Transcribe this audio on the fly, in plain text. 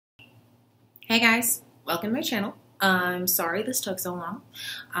Hey guys, welcome to my channel. I'm sorry this took so long.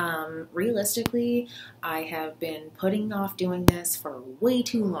 Realistically, I have been putting off doing this for way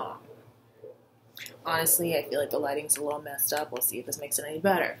too long. Honestly, I feel like the lighting's a little messed up. We'll see if this makes it any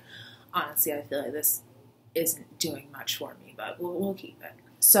better. Honestly, I feel like this isn't doing much for me, but we'll keep it.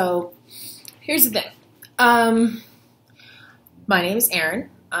 So, here's the thing. My name is Aaryn.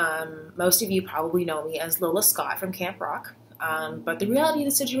 Most of you probably know me as Lola Scott from Camp Rock. But the reality of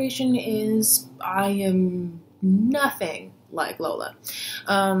the situation is I am nothing like Lola.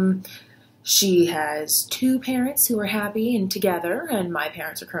 She has two parents who are happy and together, and my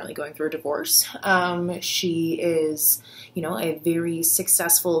parents are currently going through a divorce. She is, a very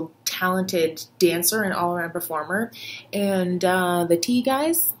successful, talented dancer and all-around performer. And the tea,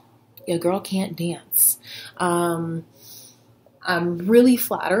 guys, your girl can't dance. I'm really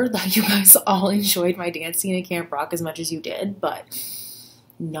flattered that you guys all enjoyed my dancing at Camp Rock as much as you did, but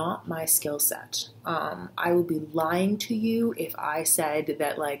not my skill set. I would be lying to you if I said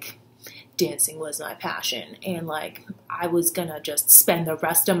that, dancing was my passion and, I was gonna just spend the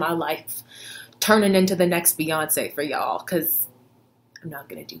rest of my life turning into the next Beyonce for y'all, because I'm not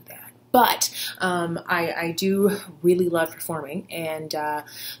gonna do that. But I do really love performing, and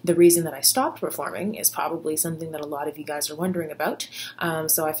the reason that I stopped performing is probably something that a lot of you guys are wondering about.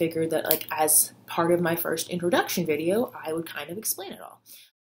 So I figured that, as part of my first introduction video, I would kind of explain it all.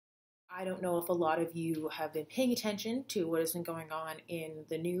 I don't know if a lot of you have been paying attention to what has been going on in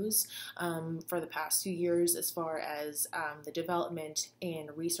the news for the past few years as far as the development and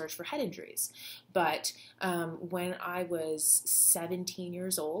research for head injuries. But when I was 17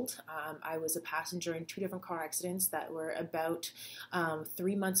 years old, I was a passenger in two different car accidents that were about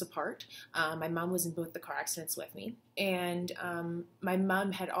 3 months apart. My mom was in both the car accidents with me, and my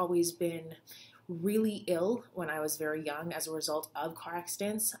mom had always been really ill when I was very young as a result of car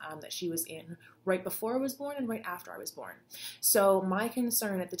accidents that she was in right before I was born and right after I was born. So my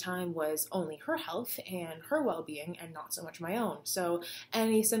concern at the time was only her health and her well-being and not so much my own. So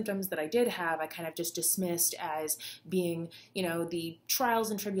any symptoms that I did have, I kind of just dismissed as being, the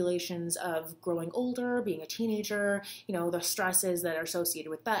trials and tribulations of growing older, being a teenager, the stresses that are associated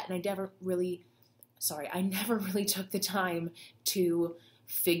with that. And I never really took the time to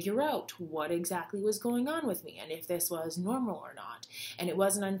figure out what exactly was going on with me and if this was normal or not. And it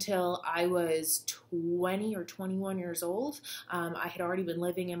wasn't until I was 20 or 21 years old. I had already been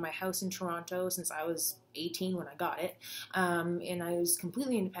living in my house in Toronto since I was 18 when I got it, and I was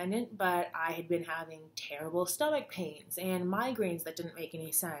completely independent, but I had been having terrible stomach pains and migraines that didn't make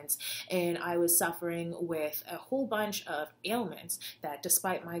any sense, and I was suffering with a whole bunch of ailments that,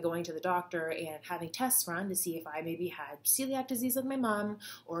 despite my going to the doctor and having tests run to see if I maybe had celiac disease like my mom,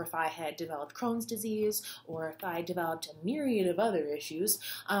 or if I had developed Crohn's disease, or if I developed a myriad of other issues,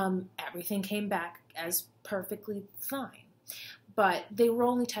 everything came back as perfectly fine. But they were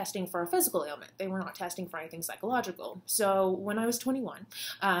only testing for a physical ailment. They were not testing for anything psychological. So when I was 21,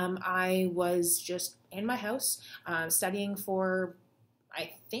 I was just in my house studying for,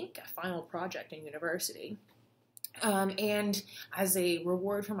 I think, a final project in university. And as a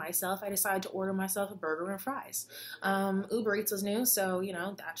reward for myself, I decided to order myself a burger and fries. Uber Eats was new, so,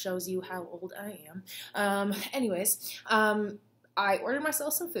 that shows you how old I am. I ordered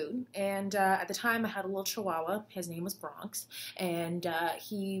myself some food, and at the time I had a little chihuahua. His name was Bronx, and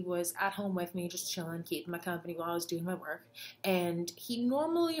he was at home with me just chilling, keeping my company while I was doing my work. And he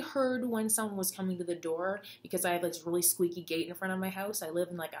normally heard when someone was coming to the door because I have this really squeaky gate in front of my house. I live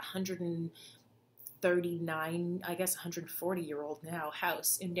in 140-year-old now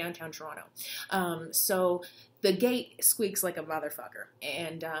house in downtown Toronto. So the gate squeaks like a motherfucker,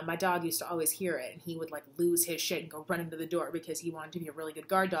 and my dog used to always hear it, and he would lose his shit and go running to the door because he wanted to be a really good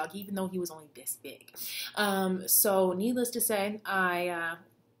guard dog, even though he was only this big. So needless to say, I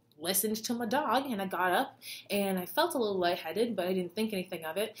listened to my dog, and I got up, and I felt a little lightheaded, but I didn't think anything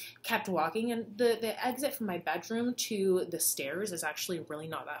of it, kept walking, and the exit from my bedroom to the stairs is actually really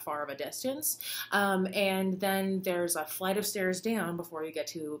not that far of a distance, and then there's a flight of stairs down before you get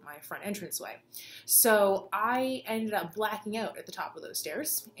to my front entranceway. So I ended up blacking out at the top of those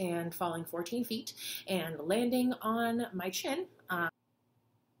stairs and falling 14 feet and landing on my chin.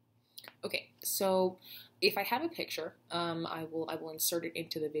 Okay, so if I have a picture, I will insert it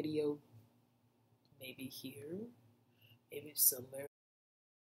into the video, maybe here, maybe somewhere,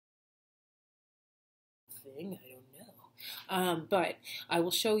 I don't know. But I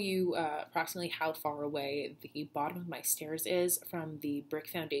will show you approximately how far away the bottom of my stairs is from the brick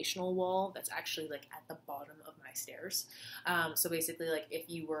foundational wall that's actually at the bottom of my stairs. So basically, if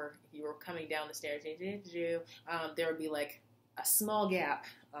you were coming down the stairs, there would be a small gap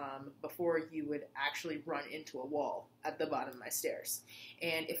before you would actually run into a wall at the bottom of my stairs.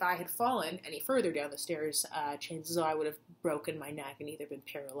 And if I had fallen any further down the stairs, chances are I would have broken my neck and either been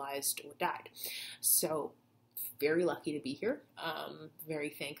paralyzed or died. So very lucky to be here, very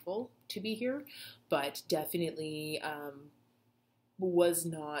thankful to be here, but definitely was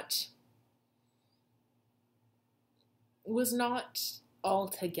not all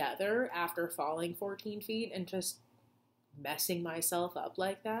together after falling 14 feet and just messing myself up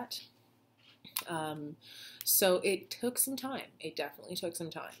like that. So it took some time. It definitely took some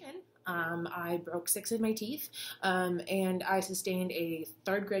time. I broke 6 of my teeth, and I sustained a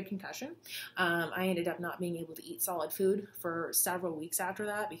 3rd grade concussion. I ended up not being able to eat solid food for several weeks after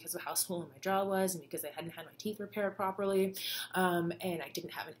that because of how swollen my jaw was and because I hadn't had my teeth repaired properly, and I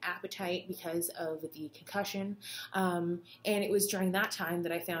didn't have an appetite because of the concussion. And it was during that time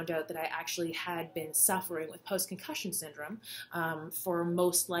that I found out that I actually had been suffering with post-concussion syndrome for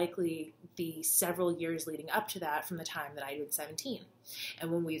most likely the several years leading up to that from the time that I was 17.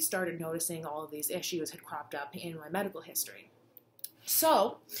 And when we started noticing all of these issues had cropped up in my medical history.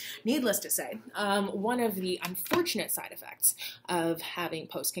 So, needless to say, one of the unfortunate side effects of having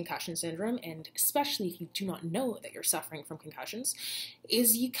post-concussion syndrome, and especially if you do not know that you're suffering from concussions,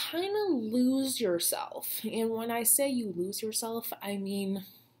 is you kind of lose yourself. And when I say you lose yourself, I mean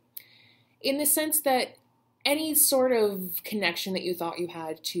in the sense that any sort of connection that you thought you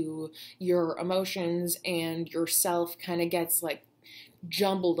had to your emotions and yourself kind of gets like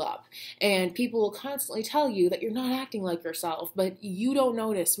jumbled up, and people will constantly tell you that you're not acting like yourself, but you don't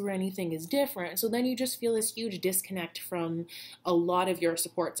notice where anything is different. So then you just feel this huge disconnect from a lot of your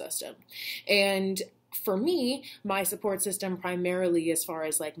support system. And for me, my support system primarily as far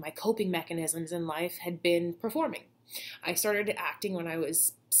as like my coping mechanisms in life had been performing. I started acting when I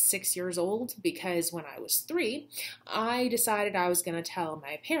was 6 years old because when I was 3, I decided I was going to tell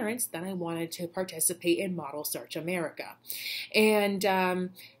my parents that I wanted to participate in Model Search America. And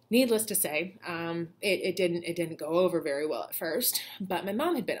needless to say, it didn't go over very well at first, but my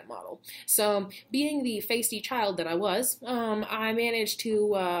mom had been a model. So being the feisty child that I was, I managed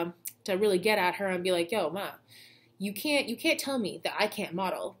to really get at her and be like, yo, Ma, you can't tell me that I can't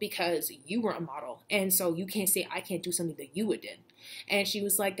model because you were a model, and so you can't say I can't do something that you would did. And she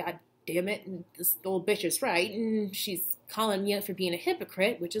was like, God damn it, this old bitch is right, and she's calling me out for being a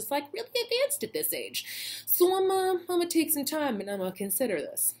hypocrite, which is like really advanced at this age. So I'm gonna take some time and I'm gonna consider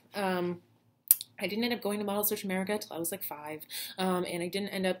this. I didn't end up going to Model Search America till I was like 5, and I didn't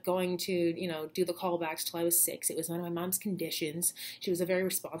end up going to, do the callbacks till I was 6. It was one of my mom's conditions. She was a very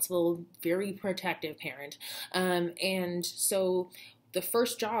responsible, very protective parent, and so the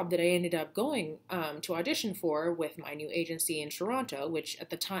first job that I ended up going to audition for with my new agency in Toronto, which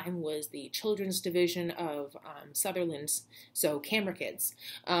at the time was the children's division of Sutherland's, so Camera Kids,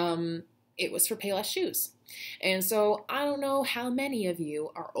 it was for Payless Shoes. And so I don't know how many of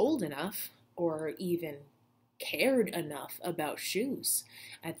you are old enough or even cared enough about shoes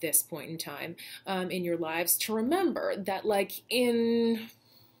at this point in time in your lives to remember that, like, in,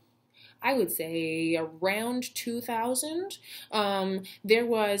 I would say, around 2000, there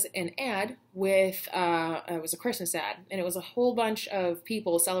was an ad with, it was a Christmas ad, and it was a whole bunch of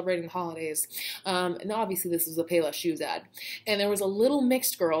people celebrating the holidays, and obviously this was a Payless Shoes ad, and there was a little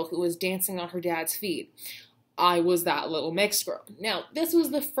mixed girl who was dancing on her dad's feet. I was that little mixed girl. Now, this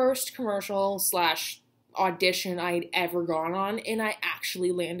was the first commercial / audition I'd ever gone on, and I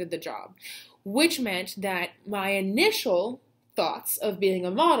actually landed the job, which meant that my initial thoughts of being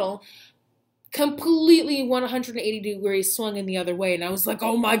a model completely 180 degrees swung in the other way, and I was like,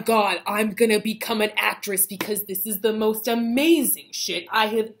 oh my god, I'm gonna become an actress because this is the most amazing shit I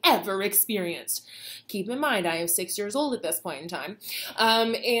have ever experienced. Keep in mind, I am 6 years old at this point in time,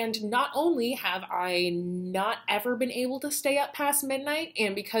 and not only have I not ever been able to stay up past midnight,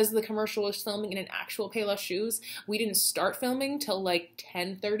 and because the commercial was filming in an actual Payless Shoes, we didn't start filming till like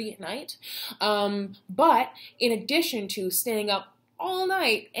 10:30 at night, but in addition to staying up all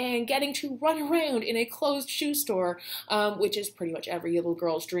night and getting to run around in a closed shoe store, which is pretty much every little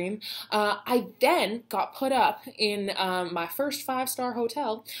girl's dream. I then got put up in my first 5-star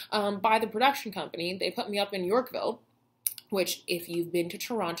hotel by the production company. They put me up in Yorkville, which, if you've been to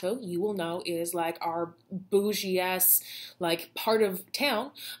Toronto, you will know is like our bougie-ass, like, part of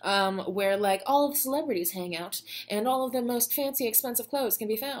town, where, like, all of the celebrities hang out and all of the most fancy, expensive clothes can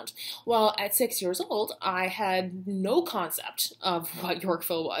be found. Well, at 6 years old, I had no concept of what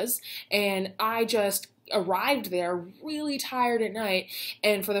Yorkville was, and I just arrived there really tired at night,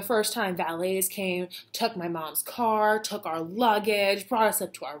 and for the first time, valets came, took my mom's car, took our luggage, brought us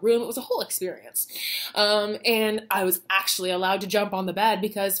up to our room. It was a whole experience. And I was actually allowed to jump on the bed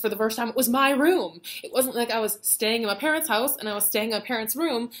because for the first time, it was my room. It wasn't like I was staying in my parents' house and I was staying in my parents'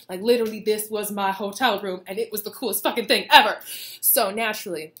 room. Like, literally, this was my hotel room, and it was the coolest fucking thing ever. So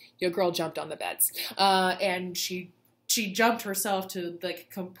naturally, your girl jumped on the beds, and she jumped herself to, like,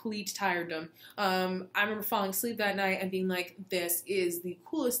 complete tiredom. I remember falling asleep that night and being like, this is the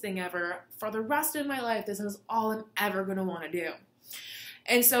coolest thing ever. For the rest of my life, this is all I'm ever going to want to do.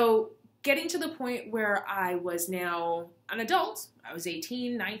 And so getting to the point where I was now an adult, I was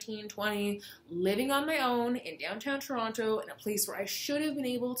 18, 19, 20, living on my own in downtown Toronto in a place where I should have been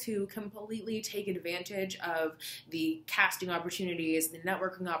able to completely take advantage of the casting opportunities, the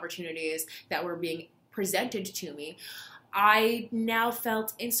networking opportunities that were being presented to me. I now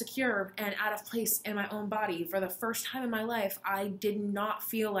felt insecure and out of place in my own body. For the first time in my life, I did not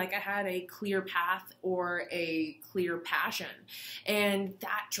feel like I had a clear path or a clear passion. And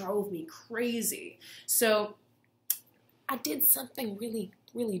that drove me crazy. So I did something really,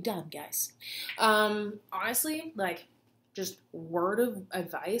 really dumb, guys. Honestly, like, just word of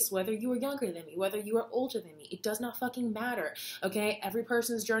advice, whether you are younger than me, whether you are older than me, it does not fucking matter, okay? Every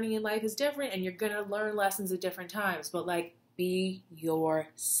person's journey in life is different, and you're gonna learn lessons at different times, but, like, be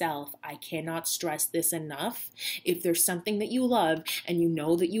yourself. I cannot stress this enough. If there's something that you love, and you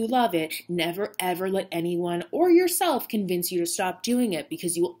know that you love it, never ever let anyone or yourself convince you to stop doing it,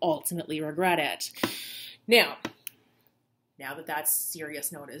 because you will ultimately regret it. Now that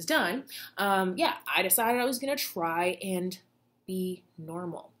serious note is done, yeah, I decided I was going to try and be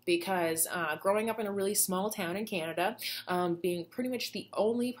normal. Because growing up in a really small town in Canada, being pretty much the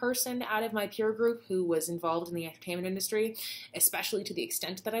only person out of my peer group who was involved in the entertainment industry, especially to the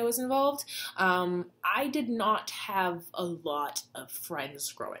extent that I was involved, I did not have a lot of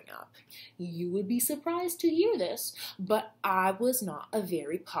friends growing up. You would be surprised to hear this, but I was not a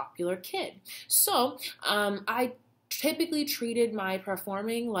very popular kid. So I typically treated my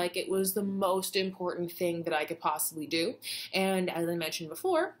performing like it was the most important thing that I could possibly do. And as I mentioned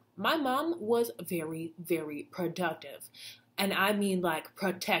before, my mom was very, very productive. And I mean, like,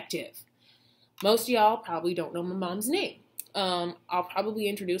 protective. Most of y'all probably don't know my mom's name. I'll probably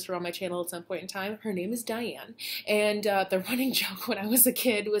introduce her on my channel at some point in time. Her name is Diane. And the running joke when I was a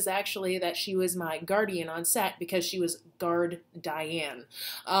kid was actually that she was my guardian on set because she was Guard Diane.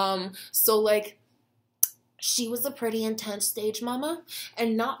 So, like, she was a pretty intense stage mama,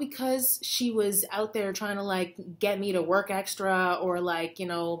 and not because she was out there trying to, like, get me to work extra or, like, you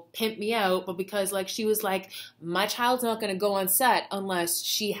know, pimp me out, but because, like, she was like, my child's not going to go on set unless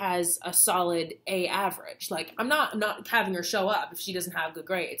she has a solid A average. Like, I'm not having her show up if she doesn't have good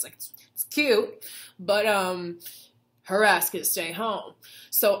grades. Like, it's cute, but her ass could stay home.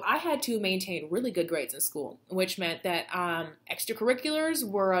 So I had to maintain really good grades in school, which meant that extracurriculars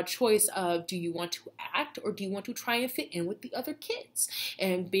were a choice of, do you want to act or do you want to try and fit in with the other kids?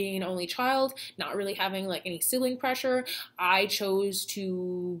 And being an only child, not really having, like, any sibling pressure, I chose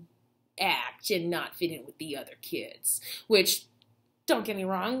to act and not fit in with the other kids, which, don't get me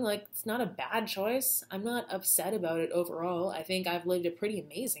wrong, like, it's not a bad choice. I'm not upset about it overall. I think I've lived a pretty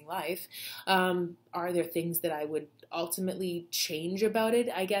amazing life. Are there things that I would ultimately change about it?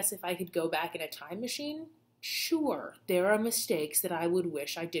 I guess if I could go back in a time machine, sure, there are mistakes that I would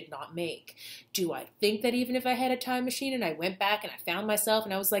wish I did not make. Do I think that even if I had a time machine and I went back and I found myself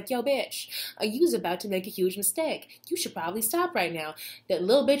and I was like, yo, bitch, you was about to make a huge mistake. You should probably stop right now. That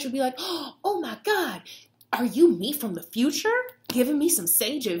little bitch would be like, oh my God, are you me from the future? Giving me some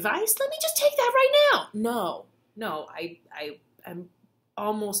sage advice? Let me just take that right now. No, I'm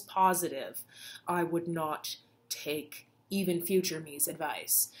almost positive I would not take even future me's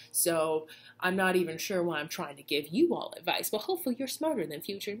advice. So I'm not even sure why I'm trying to give you all advice, but hopefully you're smarter than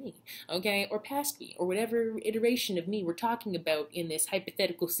future me, okay? Or past me, or whatever iteration of me we're talking about in this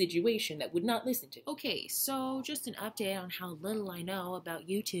hypothetical situation that would not listen to. Okay, so just an update on how little I know about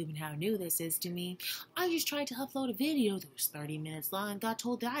YouTube and how new this is to me. I just tried to upload a video that was 30 minutes long and got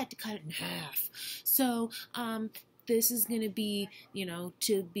told that I had to cut it in half. So, this is going to be, you know,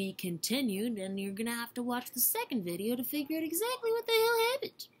 to be continued, and you're going to have to watch the second video to figure out exactly what the hell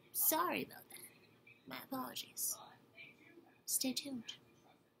happened. Sorry about that. My apologies. Stay tuned.